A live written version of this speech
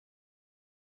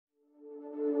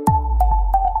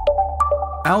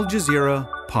Al Jazeera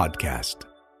Podcast.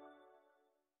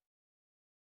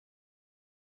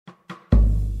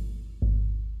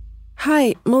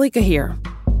 Hi, Malika here.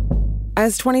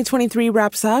 As 2023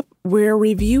 wraps up, we're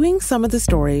reviewing some of the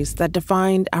stories that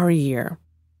defined our year.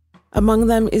 Among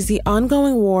them is the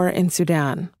ongoing war in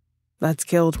Sudan that's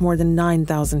killed more than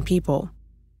 9,000 people.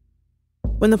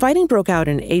 When the fighting broke out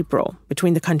in April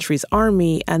between the country's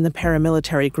army and the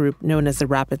paramilitary group known as the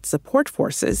Rapid Support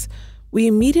Forces, we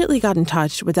immediately got in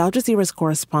touch with Al Jazeera's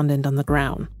correspondent on the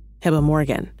ground, Hiba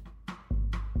Morgan.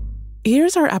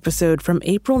 Here's our episode from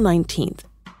April 19th.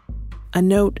 A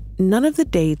note, none of the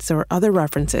dates or other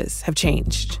references have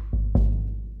changed.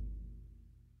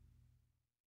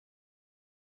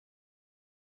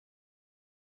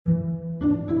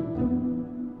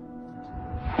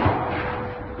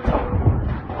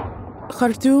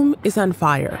 Khartoum is on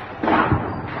fire.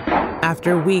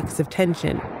 After weeks of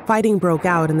tension, fighting broke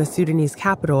out in the Sudanese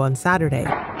capital on Saturday.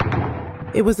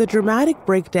 It was a dramatic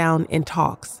breakdown in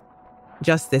talks.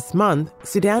 Just this month,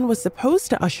 Sudan was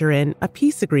supposed to usher in a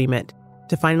peace agreement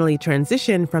to finally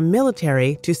transition from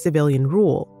military to civilian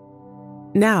rule.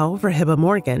 Now, for Hiba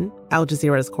Morgan, Al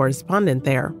Jazeera's correspondent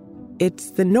there,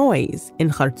 it's the noise in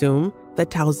Khartoum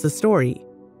that tells the story.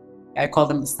 I call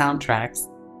them the soundtracks.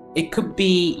 It could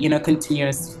be,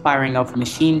 continuous firing of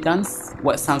machine guns,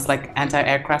 what sounds like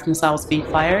anti-aircraft missiles being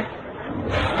fired.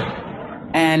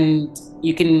 And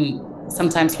you can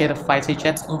sometimes hear the fighter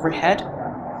jets overhead.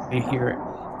 You hear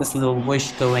this little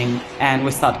whoosh going, and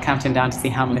we start counting down to see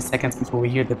how many seconds before we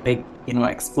hear the big,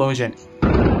 explosion.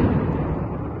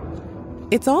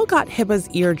 It's all got Hiba's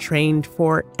ear trained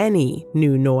for any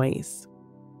new noise.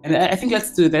 And I think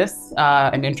let's do this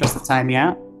in the interest of time,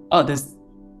 yeah? Oh,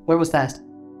 where was that?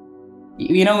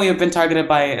 We have been targeted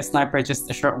by a sniper just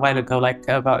a short while ago, like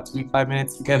about 25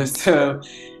 minutes ago. So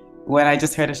when I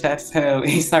just heard a shot,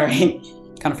 sorry,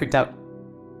 kind of freaked out.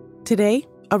 Today,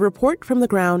 a report from the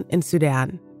ground in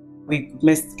Sudan. We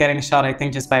missed getting a shot, I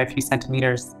think, just by a few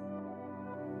centimeters.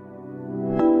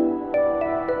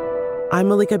 I'm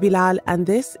Malika Bilal, and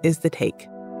this is The Take.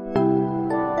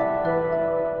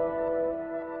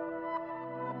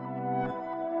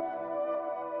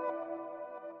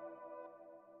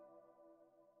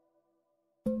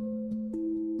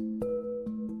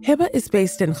 Hiba is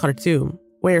based in Khartoum,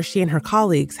 where she and her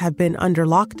colleagues have been under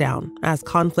lockdown as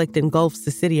conflict engulfs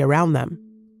the city around them.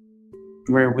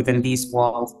 We're within these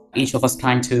walls, each of us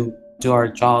trying to do our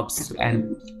jobs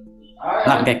and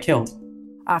not get killed.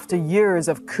 After years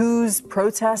of coups,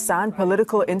 protests, and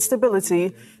political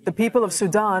instability, the people of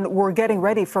Sudan were getting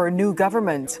ready for a new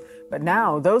government. But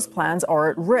now those plans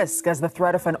are at risk as the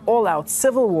threat of an all-out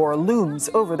civil war looms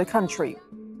over the country.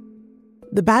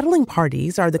 The battling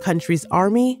parties are the country's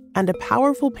army and a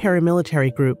powerful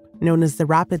paramilitary group known as the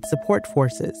Rapid Support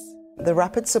Forces. The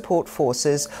Rapid Support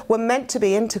Forces were meant to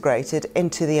be integrated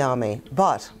into the army,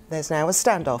 but there's now a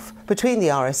standoff between the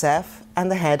RSF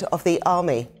and the head of the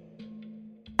army.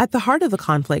 At the heart of the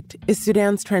conflict is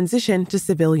Sudan's transition to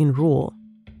civilian rule,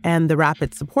 and the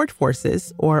Rapid Support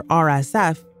Forces, or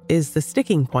RSF, is the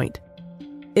sticking point.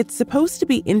 It's supposed to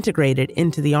be integrated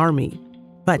into the army,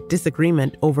 but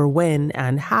disagreement over when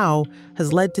and how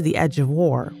has led to the edge of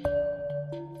war.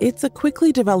 It's a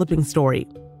quickly developing story,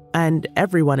 and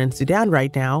everyone in Sudan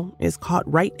right now is caught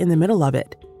right in the middle of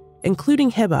it,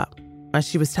 including Hiba, as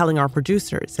she was telling our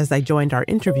producers as I joined our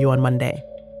interview on Monday.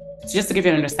 Just to give you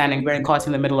an understanding, we're caught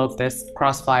in the middle of this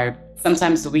crossfire.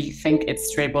 Sometimes we think it's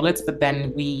stray bullets, but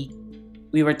then we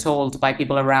were told by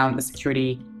people around the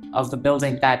security of the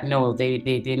building that no,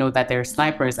 they know that they're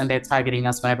snipers and they're targeting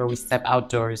us whenever we step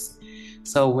outdoors.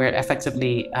 So we're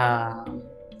effectively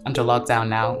under lockdown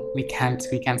now. We can't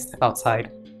step outside.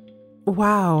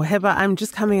 Wow, Hiba, I'm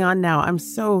just coming on now. I'm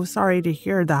so sorry to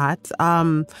hear that.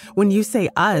 When you say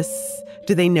us,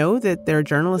 do they know that there are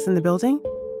journalists in the building?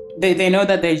 They know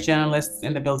that there are journalists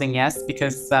in the building, yes,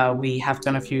 because we have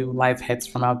done a few live hits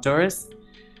from outdoors.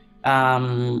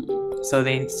 So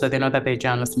they know that there are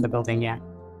journalists in the building, yeah.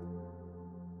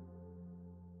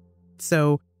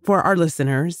 So for our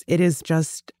listeners, it is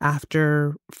just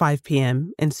after 5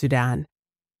 p.m. in Sudan.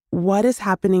 What is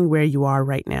happening where you are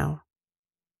right now?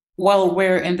 Well,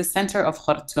 we're in the center of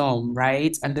Khartoum,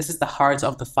 right? And this is the heart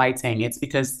of the fighting. It's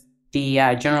because the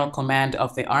general command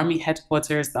of the army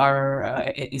headquarters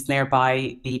is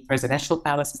nearby. The presidential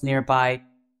palace is nearby.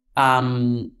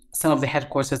 Some of the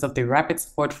headquarters of the Rapid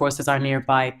Support Forces are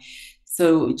nearby.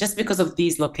 So just because of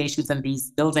these locations and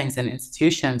these buildings and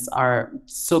institutions are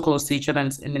so close to each other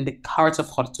and in the heart of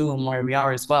Khartoum, where we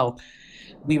are as well,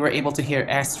 we were able to hear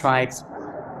airstrikes.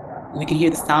 we can hear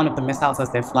the sound of the missiles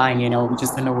as they're flying, we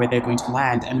just don't know where they're going to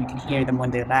land, and we can hear them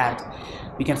when they land.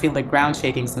 We can feel the ground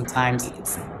shaking sometimes.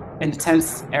 It's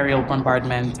intense aerial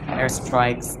bombardment,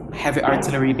 airstrikes, heavy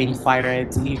artillery being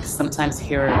fired. You sometimes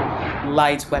hear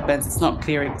light weapons. It's not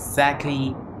clear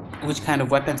exactly which kind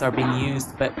of weapons are being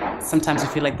used, but sometimes you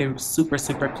feel like they're super,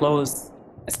 super close,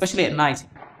 especially at night.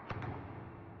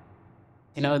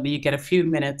 You get a few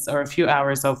minutes or a few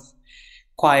hours of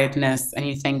quietness and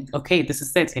you think, okay, this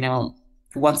is it,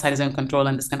 one side is in control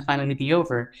and this can finally be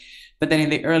over. But then in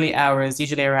the early hours,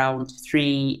 usually around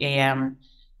 3 a.m.,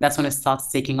 that's when it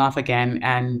starts taking off again.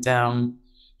 And,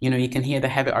 you can hear the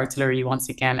heavy artillery once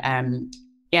again. And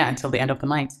yeah, until the end of the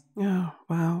night. Oh,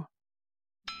 wow.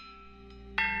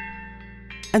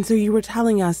 And so you were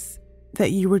telling us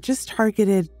that you were just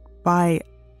targeted by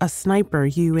a sniper,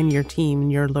 you and your team,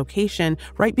 your location,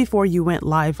 right before you went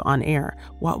live on air.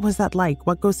 What was that like?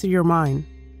 What goes through your mind?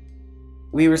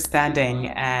 We were standing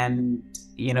and,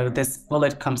 this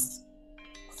bullet comes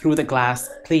through the glass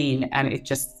clean and it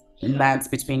just lands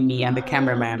between me and the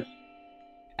cameraman.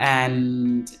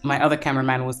 And my other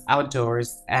cameraman was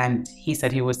outdoors and he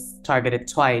said he was targeted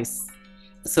twice.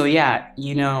 So yeah,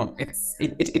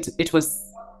 it was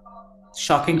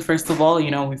shocking, first of all.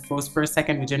 We froze for a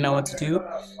second. We didn't know what to do.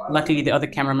 Luckily, the other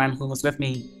cameraman who was with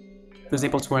me was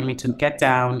able to warn me to get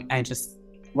down and just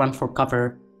run for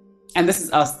cover. And this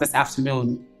is us this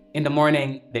afternoon. In the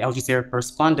morning, the Al Jazeera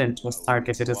correspondent was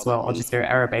targeted as well, Al Jazeera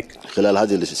Arabic. خلال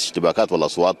هذه الاشتباكات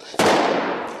والأصوات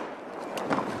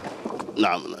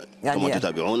نعم كما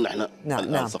تتابعون نحن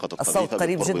الآن سقطت قذيفة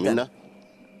بالقرب منا.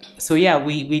 So yeah,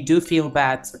 we do feel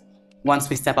that once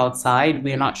we step outside,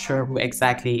 we're not sure who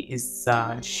exactly is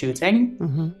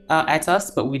shooting at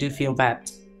us, but we do feel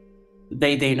that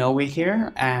they know we're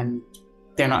here and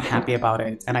they're not happy about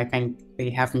it. And I think they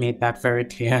have made that very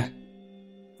clear.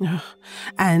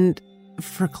 And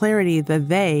for clarity,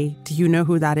 do you know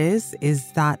who that is?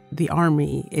 Is that the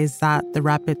army? Is that the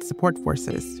Rapid Support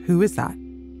Forces? Who is that?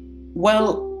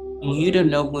 Well, you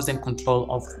don't know who's in control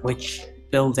of which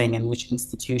building and which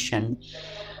institution.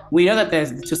 We know that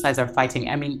the two sides are fighting.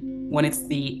 I mean, when it's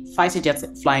the fighter jets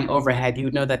flying overhead, you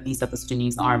know that these are the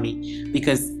Sudanese army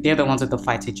because they're the ones with the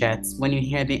fighter jets. When you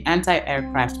hear the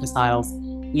anti-aircraft missiles,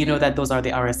 you know that those are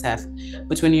the RSF.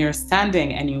 But when you're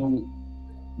standing and you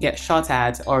get shot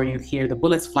at or you hear the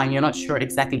bullets flying, you're not sure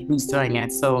exactly who's doing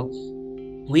it. So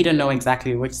we don't know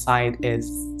exactly which side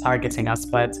is targeting us,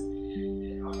 but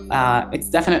it's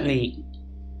definitely,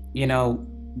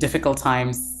 difficult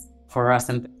times for us.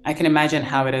 And I can imagine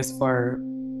how it is for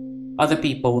other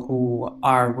people who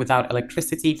are without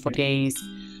electricity for days,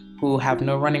 who have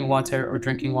no running water or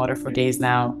drinking water for days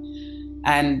now.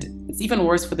 And it's even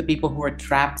worse for the people who are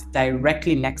trapped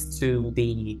directly next to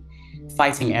the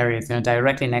fighting areas,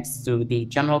 directly next to the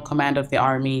general command of the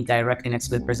army, directly next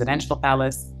to the presidential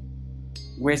palace.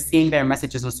 We're seeing their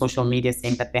messages on social media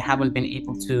saying that they haven't been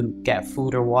able to get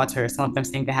food or water. Some of them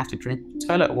saying they have to drink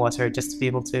toilet water just to be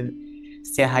able to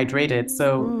stay hydrated. So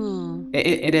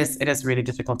it is really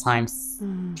difficult times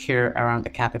here around the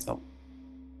capital.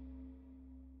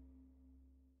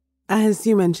 As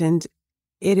you mentioned,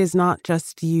 it is not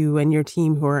just you and your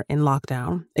team who are in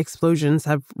lockdown. Explosions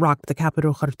have rocked the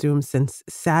capital, Khartoum, since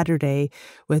Saturday,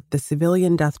 with the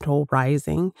civilian death toll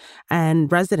rising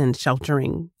and residents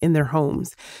sheltering in their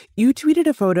homes. You tweeted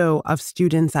a photo of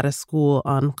students at a school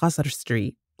on Qasr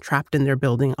Street, trapped in their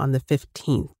building on the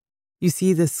 15th. You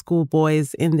see the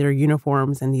schoolboys in their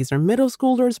uniforms, and these are middle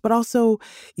schoolers, but also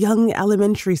young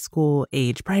elementary school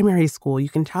age, primary school. You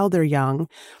can tell they're young.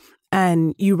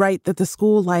 And you write that the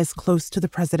school lies close to the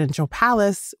presidential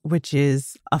palace, which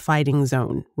is a fighting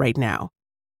zone right now.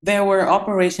 There were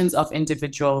operations of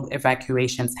individual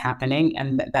evacuations happening,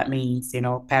 and that means,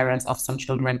 parents of some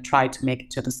children try to make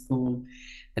it to the school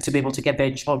to be able to get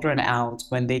their children out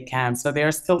when they can. So there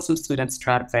are still some students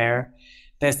trapped there.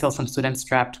 There's still some students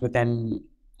trapped within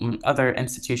other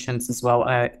institutions as well.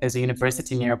 There's a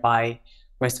university nearby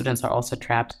where students are also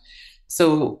trapped.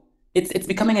 So it's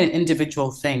becoming an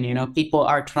individual thing. People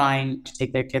are trying to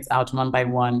take their kids out one by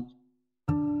one.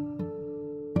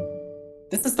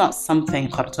 This is not something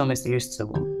Khartoum is used to,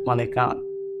 Malika.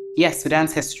 Yes,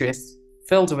 Sudan's history is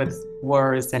filled with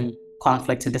wars and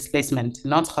conflict and displacement,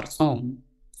 not Khartoum.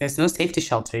 There's no safety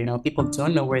shelter. People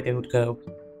don't know where they would go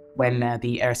when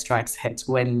the airstrikes hit,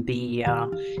 when the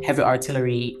heavy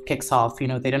artillery kicks off.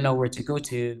 They don't know where to go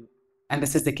to. And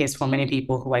this is the case for many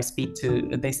people who I speak to.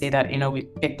 They say that, we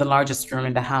pick the largest room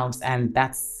in the house, and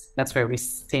that's where we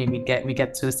stay. We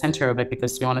get to the center of it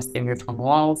because we want to stay away from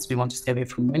walls. We want to stay away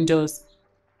from windows.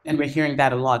 And we're hearing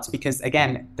that a lot because,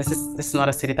 again, this is not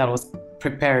a city that was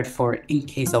prepared for in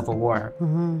case of a war.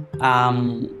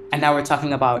 And now we're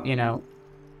talking about,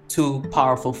 two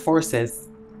powerful forces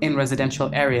in residential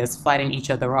areas fighting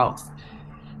each other off.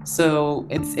 So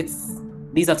it's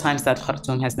these are times that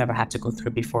Khartoum has never had to go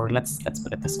through before. Let's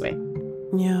put it this way.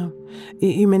 Yeah.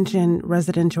 You mentioned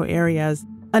residential areas.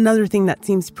 Another thing that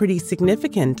seems pretty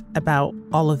significant about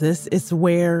all of this is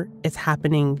where it's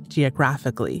happening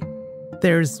geographically.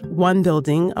 There's one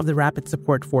building of the Rapid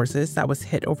Support Forces that was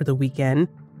hit over the weekend,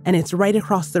 and it's right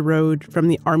across the road from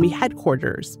the Army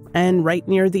headquarters and right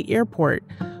near the airport.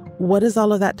 What does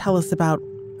all of that tell us about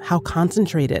how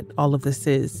concentrated all of this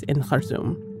is in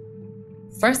Khartoum?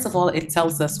 First of all, it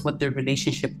tells us what the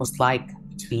relationship was like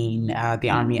between the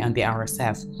Army and the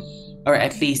RSF, or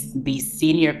at least the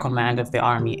senior command of the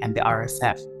Army and the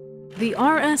RSF. The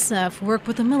RSF worked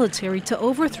with the military to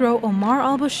overthrow Omar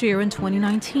al-Bashir in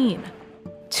 2019.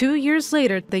 2 years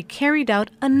later, they carried out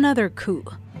another coup.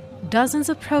 Dozens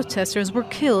of protesters were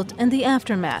killed in the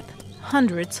aftermath.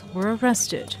 Hundreds were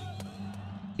arrested.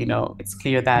 It's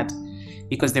clear that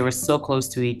because they were so close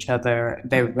to each other,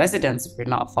 their residents were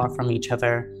not far from each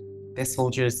other. Their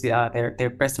soldiers,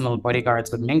 their personal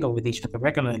bodyguards would mingle with each other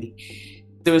regularly.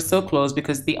 They were so close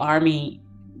because the army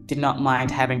did not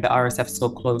mind having the RSF so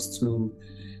close to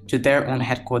their own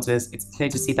headquarters. It's clear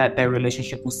to see that their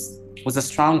relationship was a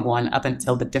strong one up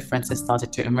until the differences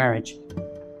started to emerge.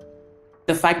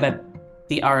 The fact that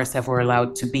the RSF were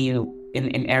allowed to be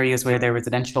in areas where there are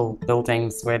residential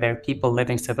buildings, where there are people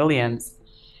living, civilians,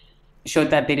 showed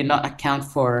that they did not account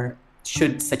for,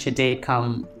 should such a day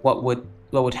come, what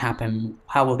would happen,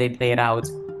 how will they play it out.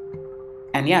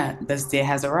 And yeah, this day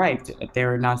has arrived.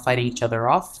 They're now fighting each other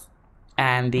off,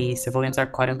 and the civilians are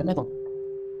caught in the middle.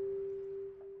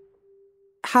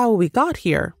 How we got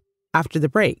here after the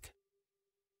break.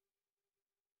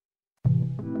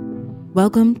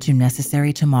 Welcome to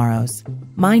Necessary Tomorrows.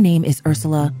 My name is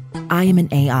Ursula. I am an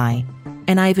AI,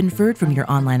 and I have inferred from your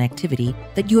online activity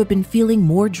that you have been feeling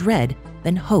more dread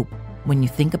than hope when you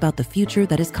think about the future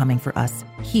that is coming for us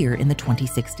here in the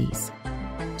 2060s.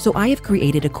 So I have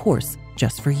created a course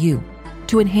just for you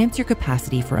to enhance your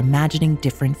capacity for imagining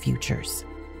different futures.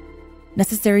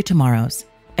 Necessary Tomorrows,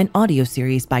 an audio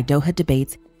series by Doha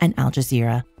Debates and Al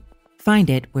Jazeera. Find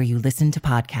it where you listen to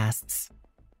podcasts.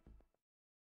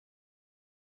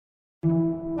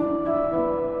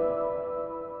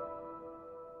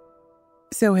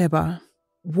 So, Hiba,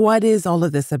 what is all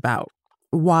of this about?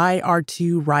 Why are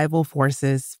two rival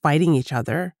forces fighting each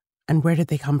other, and where did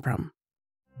they come from?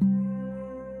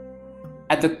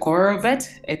 At the core of it,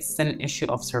 it's an issue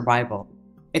of survival.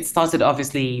 It started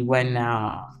obviously when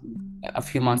a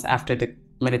few months after the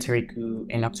military coup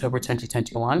in October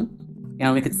 2021,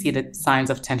 we could see the signs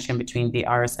of tension between the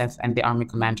RSF and the army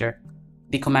commander.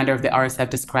 The commander of the RSF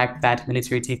described that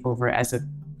military takeover as a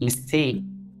mistake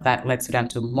that led Sudan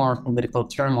to more political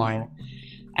turmoil,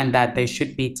 and that there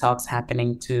should be talks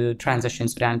happening to transition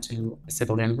Sudan to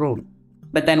civilian rule.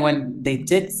 But then when they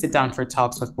did sit down for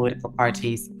talks with political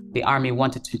parties, the army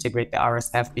wanted to integrate the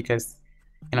RSF because,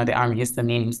 the army is the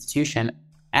main institution.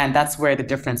 And that's where the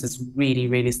differences really,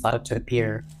 really started to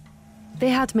appear. They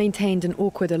had maintained an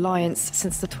awkward alliance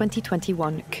since the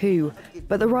 2021 coup,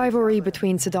 but the rivalry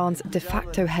between Sudan's de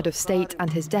facto head of state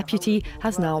and his deputy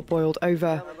has now boiled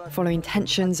over, following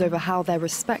tensions over how their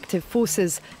respective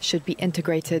forces should be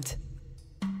integrated.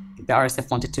 The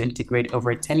RSF wanted to integrate over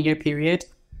a 10-year period.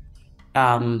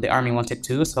 The army wanted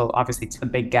to, so obviously it's a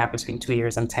big gap between 2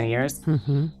 years and 10 years.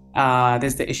 Mm-hmm.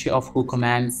 There's the issue of who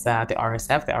commands the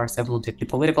RSF. The RSF wanted the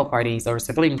political parties or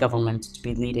civilian government to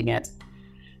be leading it,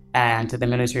 and the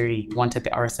military wanted the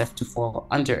RSF to fall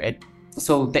under it.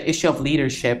 So the issue of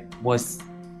leadership was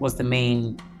the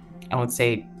main, I would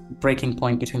say, breaking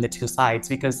point between the two sides,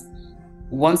 because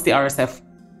once the RSF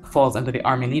falls under the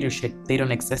army leadership, they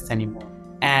don't exist anymore.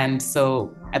 And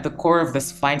so at the core of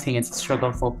this fighting, it's a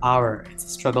struggle for power, it's a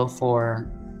struggle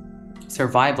for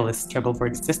survival, it's a struggle for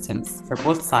existence for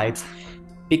both sides.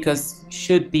 Because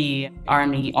should the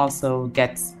army also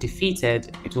get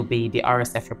defeated, it will be the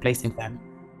RSF replacing them.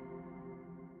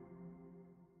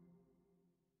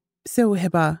 So,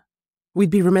 Hiba,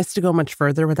 we'd be remiss to go much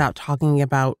further without talking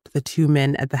about the two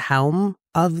men at the helm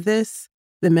of this,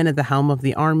 the men at the helm of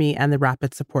the army and the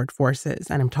Rapid Support Forces.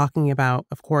 And I'm talking about,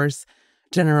 of course,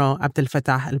 General Abdel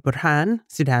Fattah al-Burhan,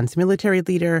 Sudan's military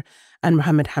leader, and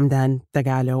Mohammed Hamdan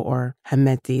Dagalo, or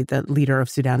Hemeti, the leader of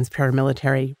Sudan's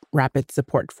paramilitary Rapid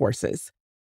Support Forces.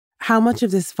 How much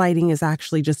of this fighting is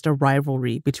actually just a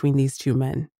rivalry between these two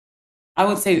men? I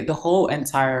would say the whole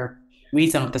entire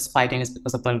reason of this fighting is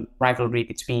because of the rivalry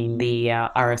between the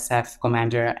RSF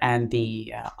commander and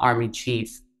the army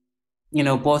chief. You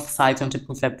know, both sides want to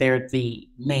prove that they're the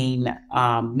main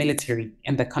military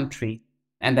in the country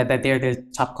and that they're the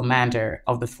top commander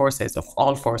of the forces, of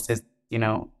all forces. You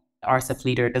know, the RSF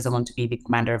leader doesn't want to be the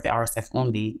commander of the RSF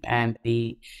only, and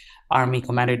the army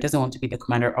commander doesn't want to be the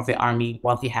commander of the army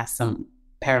while he has some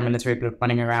paramilitary group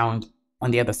running around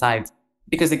on the other side.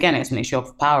 Because again, it's an issue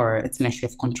of power, it's an issue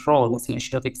of control, it's an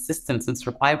issue of existence and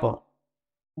survival.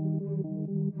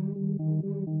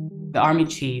 The army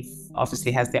chief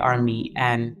obviously has the army,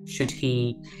 and should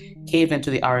he cave into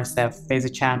the RSF, there's a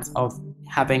chance of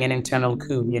having an internal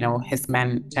coup, you know, his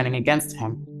men turning against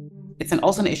him. It's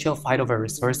also an issue of fight over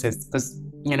resources because,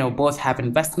 you know, both have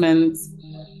investments,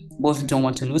 both don't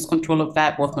want to lose control of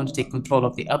that, both want to take control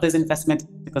of the other's investment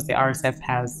because the RSF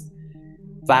has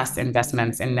vast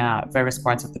investments in various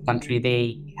parts of the country.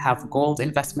 They have gold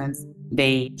investments.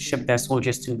 They ship their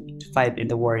soldiers to fight in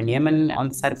the war in Yemen on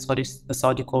the side of the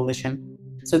Saudi coalition.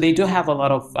 So they do have a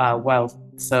lot of wealth.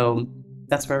 So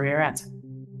that's where we're at.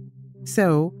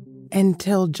 So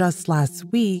until just last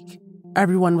week,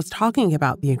 everyone was talking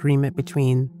about the agreement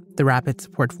between the Rapid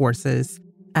Support Forces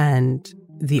and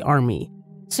the army.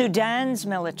 Sudan's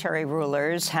military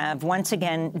rulers have once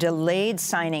again delayed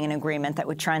signing an agreement that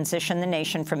would transition the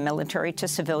nation from military to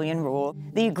civilian rule.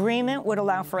 The agreement would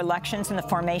allow for elections and the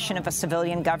formation of a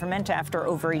civilian government after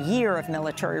over a year of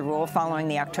military rule following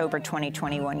the October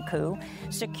 2021 coup.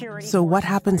 So what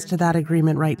happens to that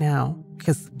agreement right now?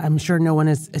 Because I'm sure no one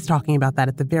is talking about that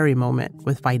at the very moment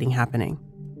with fighting happening.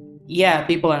 Yeah,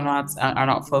 people are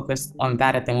not focused on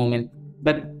that at the moment.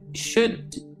 But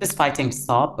should this fighting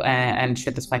stop and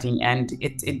should this fighting end,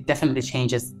 it definitely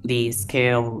changes the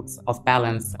scales of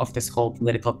balance of this whole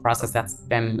political process that's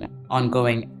been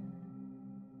ongoing.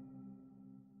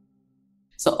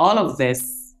 So all of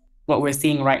this, what we're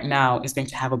seeing right now, is going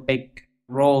to have a big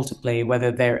role to play,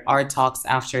 whether there are talks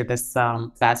after this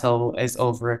battle is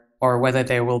over or whether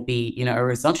there will be, you know, a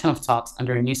resumption of talks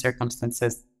under new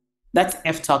circumstances. That's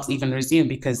if talks even resume,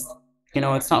 because, you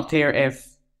know, it's not clear if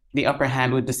the upper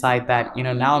hand would decide that, you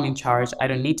know, now I'm in charge. I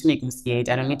don't need to negotiate.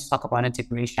 I don't need to talk about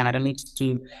integration. I don't need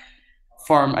to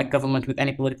form a government with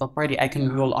any political party. I can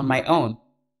rule on my own.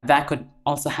 That could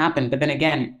also happen. But then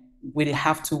again, we'll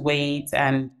have to wait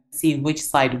and see which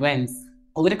side wins.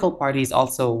 Political parties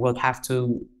also will have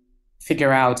to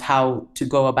figure out how to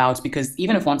go about, because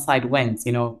even if one side wins,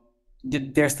 you know,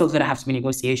 there's still going to have to be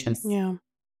negotiations. Yeah.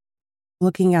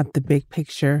 Looking at the big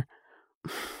picture,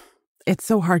 it's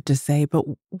so hard to say, but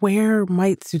where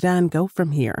might Sudan go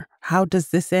from here? How does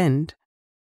this end?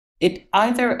 It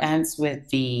either ends with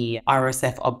the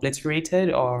RSF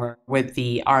obliterated or with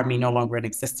the army no longer in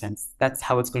existence. That's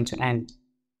how it's going to end.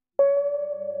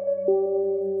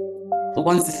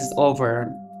 Once this is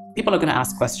over, people are going to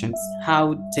ask questions.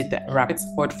 How did the Rapid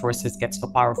Support Forces get so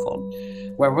powerful?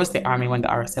 Where was the army when the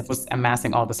RSF was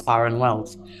amassing all this power and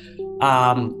wealth?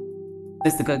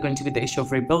 This is going to be the issue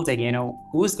of rebuilding, you know.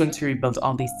 Who is going to rebuild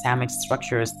all these damaged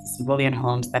structures, civilian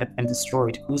homes that have been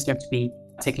destroyed? Who's going to be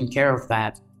taking care of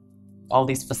that? All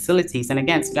these facilities. And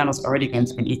again, Sudan was already going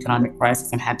through an economic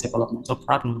crisis and had developmental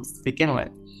problems to begin with.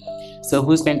 So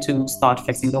who's going to start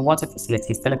fixing the water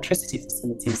facilities, the electricity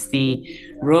facilities, the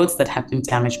roads that have been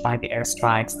damaged by the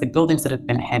airstrikes, the buildings that have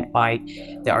been hit by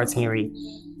the artillery?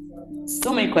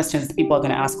 So many questions people are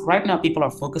going to ask. Right now, people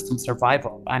are focused on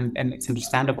survival, and it's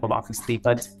understandable, obviously.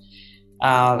 But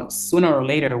sooner or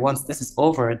later, once this is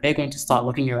over, they're going to start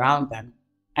looking around them.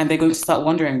 And they're going to start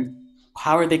wondering,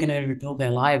 how are they going to rebuild their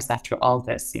lives after all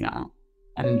this, you know?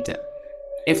 And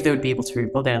if they would be able to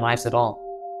rebuild their lives at all.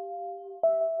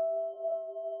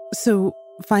 So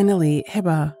finally,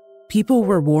 Hiba, people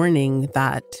were warning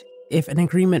that if an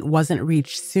agreement wasn't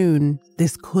reached soon,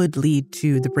 this could lead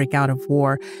to the breakout of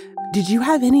war. Did you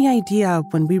have any idea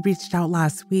when we reached out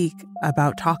last week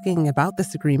about talking about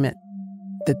this agreement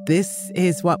that this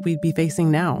is what we'd be facing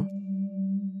now?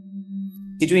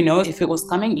 Did we know if it was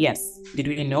coming? Yes. Did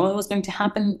we know it was going to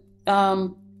happen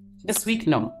this week?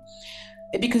 No.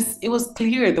 Because it was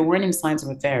clear the warning signs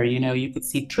were there. You know, you could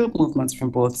see troop movements from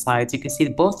both sides. You could see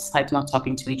both sides not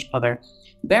talking to each other.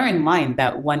 Bear in mind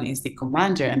that one is the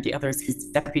commander and the other is his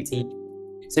deputy.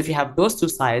 So if you have those two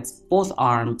sides, both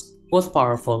armed, both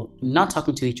powerful, not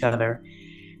talking to each other,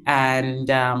 and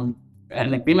an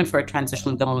agreement for a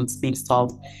transitional government being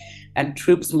stalled, and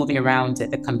troops moving around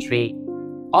the country,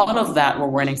 all of that were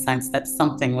warning signs that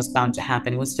something was bound to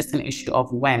happen. It was just an issue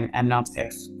of when and not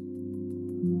if.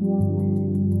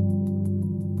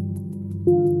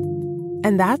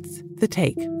 And that's The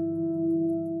Take.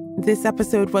 This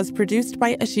episode was produced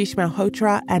by Ashish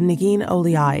Malhotra and Nagin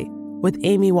Oliai, with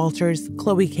Amy Walters,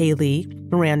 Chloe K. Lee,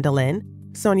 Miranda Lynn,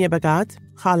 Sonia Bagat,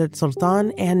 Khalid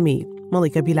Sultan, and me,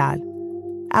 Malika Bilal.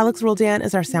 Alex Roldan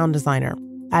is our sound designer.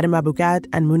 Adam Abugad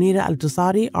and Munira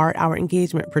Al-Dusari are our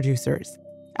engagement producers.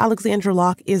 Alexandra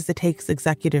Locke is The Take's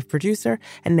executive producer,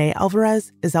 and Naya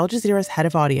Alvarez is Al Jazeera's head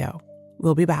of audio.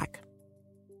 We'll be back.